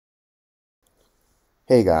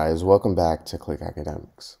Hey guys, welcome back to Click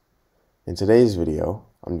Academics. In today's video,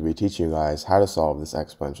 I'm going to be teaching you guys how to solve this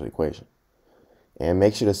exponential equation. And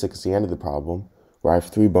make sure to stick to the end of the problem, where I have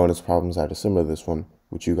 3 bonus problems that are similar to this one,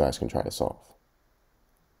 which you guys can try to solve.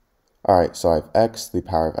 Alright, so I have x to the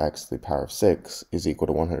power of x to the power of 6 is equal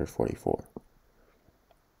to 144.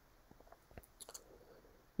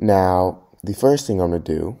 Now, the first thing I'm going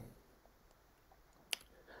to do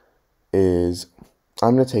is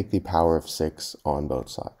I'm going to take the power of 6 on both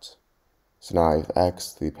sides. So now I have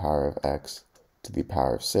x to the power of x to the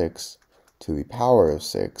power of 6 to the power of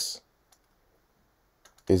 6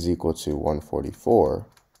 is equal to 144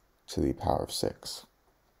 to the power of 6.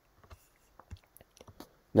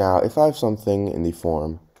 Now, if I have something in the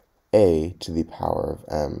form a to the power of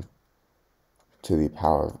m to the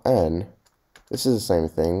power of n, this is the same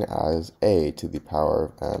thing as a to the power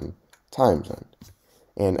of m times n.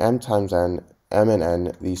 And m times n, m and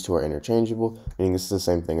n, these two are interchangeable, meaning this is the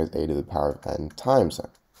same thing as a to the power of n times n.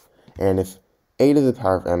 And if a to the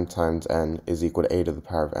power of m times n is equal to a to the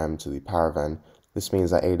power of m to the power of n, this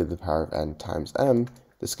means that a to the power of n times m,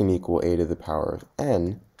 this can equal a to the power of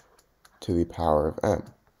n to the power of m.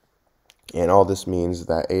 And all this means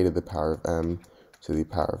that a to the power of m to the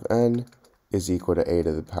power of n is equal to a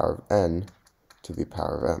to the power of n to the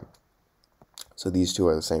power of m. So these two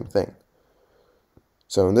are the same thing.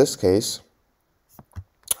 So in this case,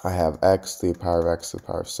 I have x to the power of x to the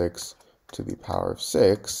power of 6 to the power of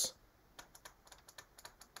 6.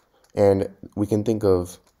 And we can think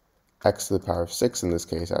of x to the power of 6 in this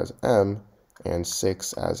case as m and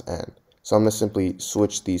 6 as n. So I'm going to simply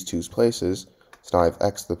switch these two places. So now I have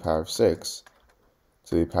x to the power of 6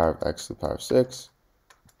 to the power of x to the power of 6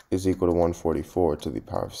 is equal to 144 to the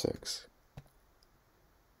power of 6.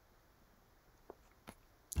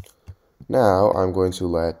 Now I'm going to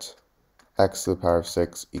let x to the power of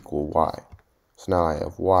 6 equal y. So now I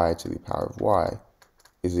have y to the power of y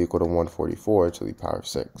is equal to 144 to the power of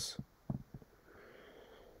 6.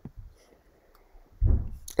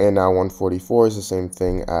 And now 144 is the same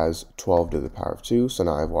thing as 12 to the power of 2. So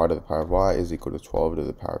now I have y to the power of y is equal to 12 to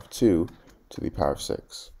the power of 2 to the power of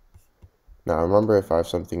 6. Now remember, if I have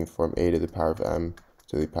something from a to the power of m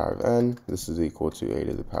to the power of n, this is equal to a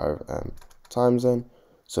to the power of m times n.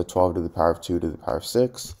 So 12 to the power of 2 to the power of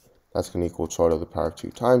 6, that's going to equal 12 to the power of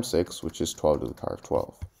 2 times 6, which is 12 to the power of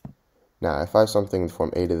 12. Now, if I have something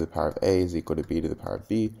from a to the power of a is equal to b to the power of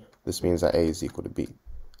b, this means that a is equal to b.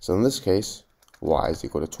 So in this case, y is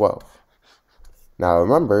equal to 12. Now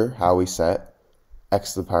remember how we set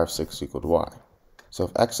x to the power of 6 equal to y. So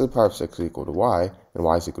if x to the power of 6 is equal to y, and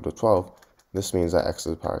y is equal to 12, this means that x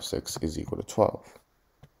to the power of 6 is equal to 12.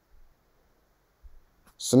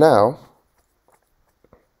 So now,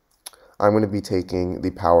 I'm going to be taking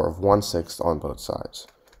the power of 1/6 on both sides.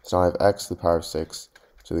 So I have x to the power of 6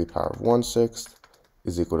 to the power of 1/6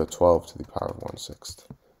 is equal to 12 to the power of 1/6.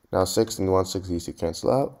 Now 6 and 1/6 these two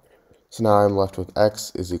cancel out. So now I'm left with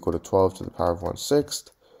x is equal to 12 to the power of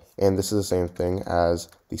 1/6. And this is the same thing as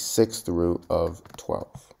the 6th root of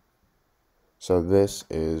 12. So this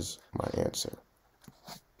is my answer.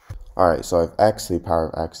 Alright, so I have x to the power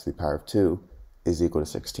of x to the power of 2 is equal to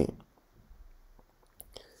 16.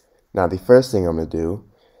 Now the first thing I'm going to do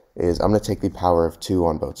is I'm going to take the power of 2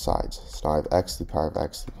 on both sides. So now I have x to the power of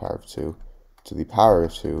x to the power of 2 to the power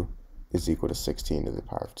of 2 is equal to 16 to the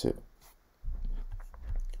power of 2.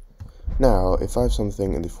 Now, if I have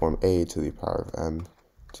something in the form a to the power of m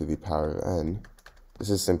to the power of n, this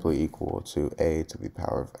is simply equal to a to the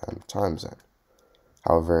power of m times n.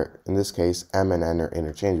 However, in this case, m and n are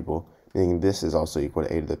interchangeable, meaning this is also equal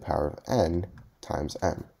to a to the power of n times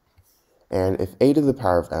m. And if a to the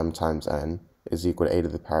power of m times n is equal to a to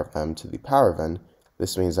the power of m to the power of n,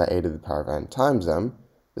 this means that a to the power of n times m,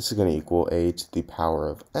 this is going to equal a to the power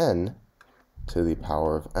of n to the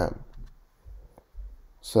power of m.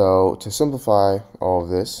 So to simplify all of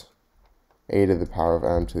this, a to the power of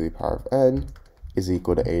m to the power of n is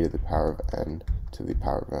equal to a to the power of n to the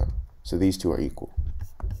power of m. So these two are equal.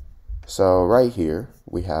 So right here,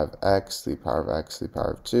 we have x to the power of x to the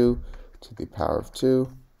power of 2 to the power of 2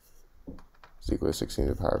 is equal to 16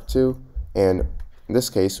 to the power of 2. And in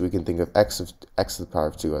this case, we can think of x to the power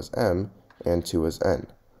of 2 as m and 2 as n.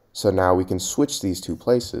 So now we can switch these two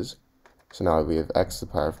places. So now we have x to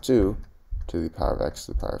the power of 2 to the power of x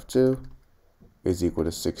to the power of 2 is equal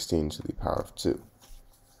to 16 to the power of 2.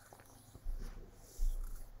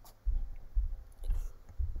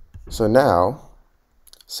 So now,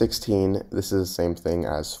 16, this is the same thing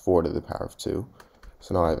as 4 to the power of 2.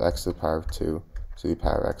 So now I have x to the power of 2 to the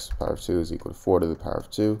power of x to the power of 2 is equal to 4 to the power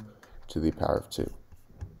of 2 to the power of 2.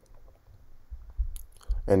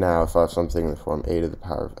 And now if I have something in the form a to the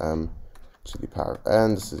power of m to the power of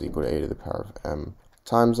n, this is equal to a to the power of m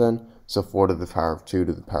times n. So 4 to the power of 2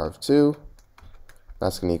 to the power of 2,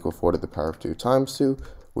 that's going to equal 4 to the power of 2 times 2,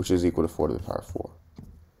 which is equal to 4 to the power of 4.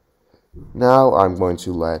 Now I'm going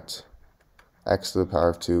to let x to the power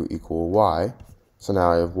of 2 equal y. So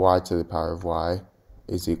now I have y to the power of y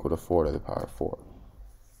is equal to 4 to the power of 4.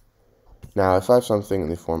 Now if I have something in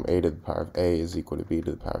the form a to the power of a is equal to b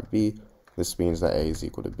to the power of b, this means that a is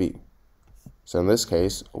equal to b. So in this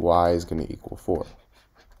case, y is going to equal 4.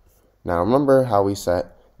 Now remember how we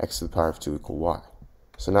set x to the power of 2 equal y.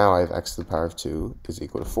 So now I have x to the power of 2 is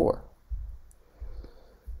equal to 4.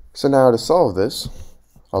 So now to solve this,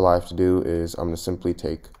 all I have to do is I'm going to simply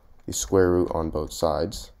take the square root on both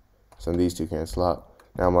sides. So these two cancel out.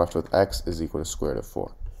 Now I'm left with x is equal to square root of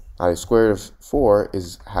 4. Now the square root of 4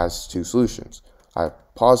 has two solutions. I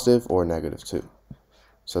have positive or negative 2.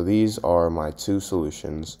 So these are my two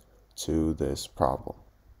solutions to this problem.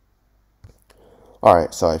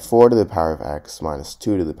 Alright, so I have 4 to the power of x minus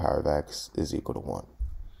 2 to the power of x is equal to 1.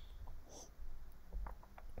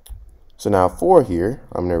 So now 4 here,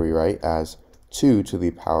 I'm going to rewrite as 2 to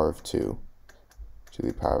the power of 2 to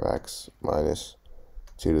the power of x minus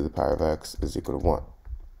 2 to the power of x is equal to 1.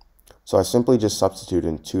 So I simply just substitute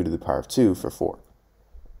in 2 to the power of 2 for 4.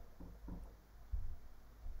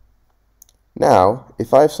 Now,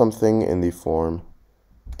 if I have something in the form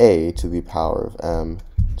a to the power of m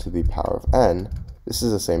to the power of n, this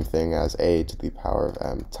is the same thing as a to the power of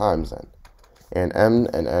m times n. And m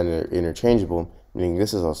and n are interchangeable, meaning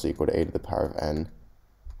this is also equal to a to the power of n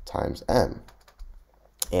times m.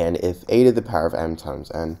 And if a to the power of m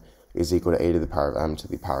times n is equal to a to the power of m to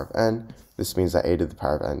the power of n, this means that a to the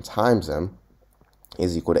power of n times m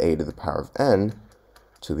is equal to a to the power of n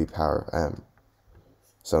to the power of m.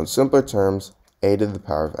 So in simpler terms, a to the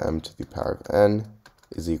power of m to the power of n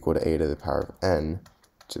is equal to a to the power of n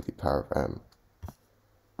to the power of m.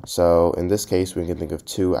 So in this case, we can think of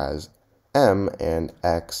 2 as m and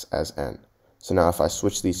x as n. So now if I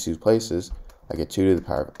switch these two places, I get 2 to the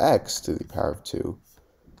power of x to the power of 2.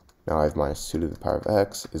 Now I have minus 2 to the power of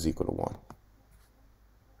x is equal to 1.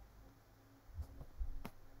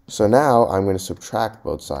 So now I'm going to subtract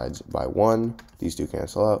both sides by 1. These two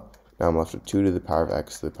cancel out. Now I'm left with 2 to the power of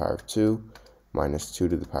x to the power of 2 minus 2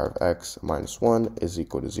 to the power of x minus 1 is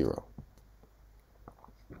equal to 0.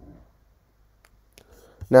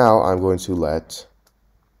 Now I'm going to let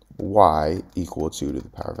y equal 2 to the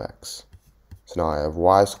power of x. So now I have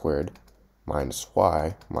y squared minus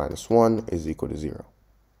y minus 1 is equal to 0.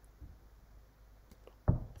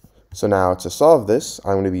 So now to solve this,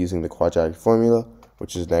 I'm going to be using the quadratic formula,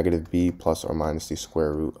 which is negative b plus or minus the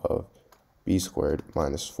square root of b squared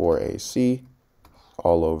minus 4ac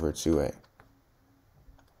all over 2a.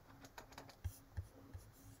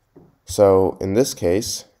 So in this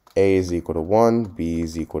case, a is equal to 1, b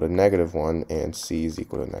is equal to negative 1, and c is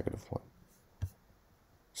equal to negative 1.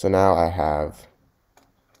 So now I have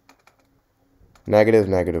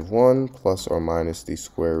negative 1 plus or minus the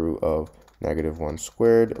square root of negative 1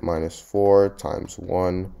 squared minus 4 times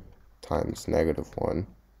 1 times negative 1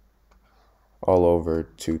 all over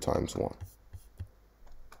 2 times 1.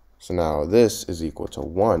 So now this is equal to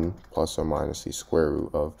 1 plus or minus the square root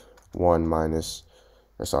of 1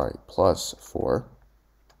 plus 4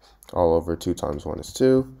 all over 2 times 1 is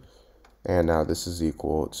 2. And now this is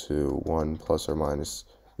equal to 1 plus or minus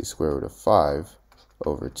the square root of 5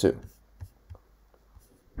 over 2.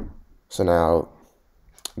 So now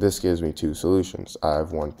this gives me two solutions. I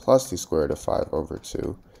have 1 plus the square root of 5 over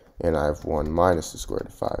 2, and I have 1 minus the square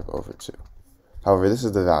root of 5 over 2. However, this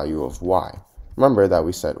is the value of y. Remember that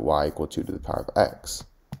we set y equal to 2 to the power of x.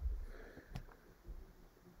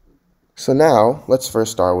 So now, let's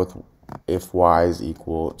first start with if y is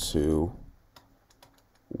equal to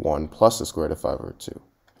 1 plus the square root of 5 over 2.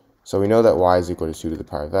 So we know that y is equal to 2 to the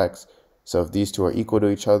power of x. So if these two are equal to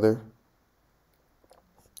each other,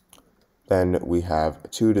 then we have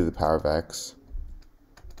 2 to the power of x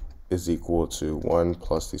is equal to 1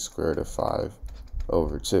 plus the square root of 5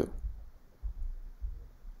 over 2.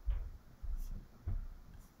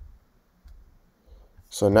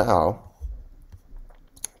 So now,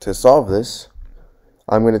 to solve this,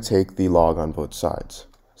 I'm going to take the log on both sides.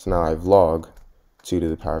 So now I have log 2 to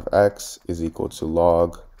the power of x is equal to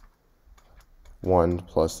log 1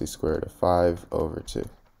 plus the square root of 5 over 2.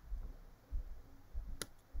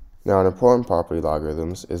 Now, an important property of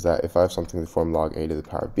logarithms is that if I have something in the form log a to the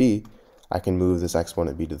power of b, I can move this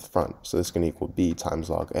exponent b to the front. So this can equal b times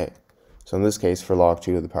log a. So in this case, for log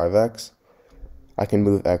 2 to the power of x, I can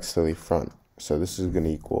move x to the front. So this is going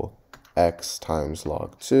to equal x times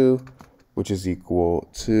log 2, which is equal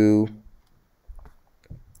to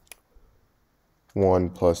 1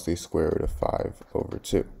 plus the square root of 5 over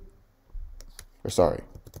 2. Or sorry,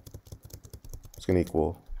 it's going to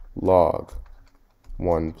equal log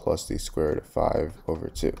 1 plus the square root of 5 over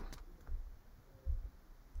 2.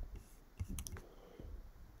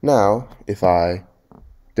 Now, if I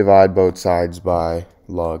divide both sides by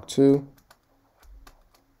log 2,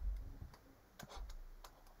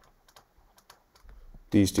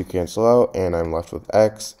 these two cancel out, and I'm left with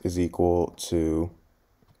x is equal to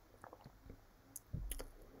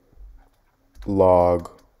log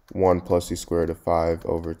 1 plus the square root of 5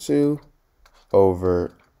 over 2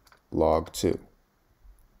 over log 2.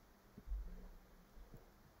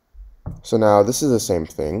 So now this is the same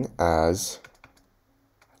thing as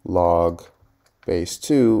log base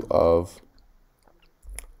 2 of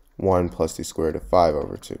 1 plus the square root of 5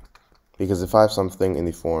 over 2. Because if I have something in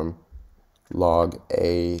the form log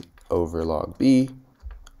a over log b,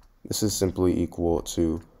 this is simply equal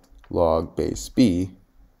to log base b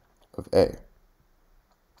of a.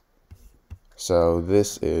 So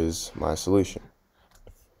this is my solution.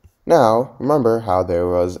 Now, remember how there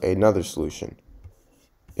was another solution.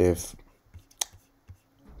 If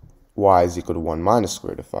y is equal to 1 minus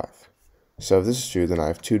square root of 5. So if this is true, then I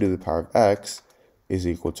have 2 to the power of x is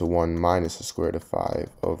equal to 1 minus the square root of 5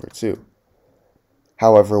 over 2.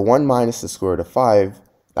 However, 1 minus the square root of 5,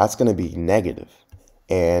 that's going to be negative.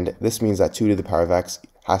 And this means that 2 to the power of x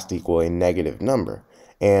has to equal a negative number.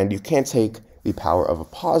 And you can't take the power of a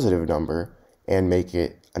positive number and make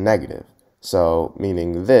it a negative. So,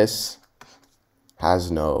 meaning this has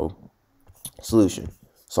no solution.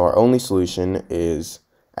 So our only solution is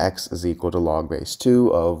x is equal to log base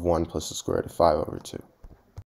 2 of 1 plus the square root of 5 over 2.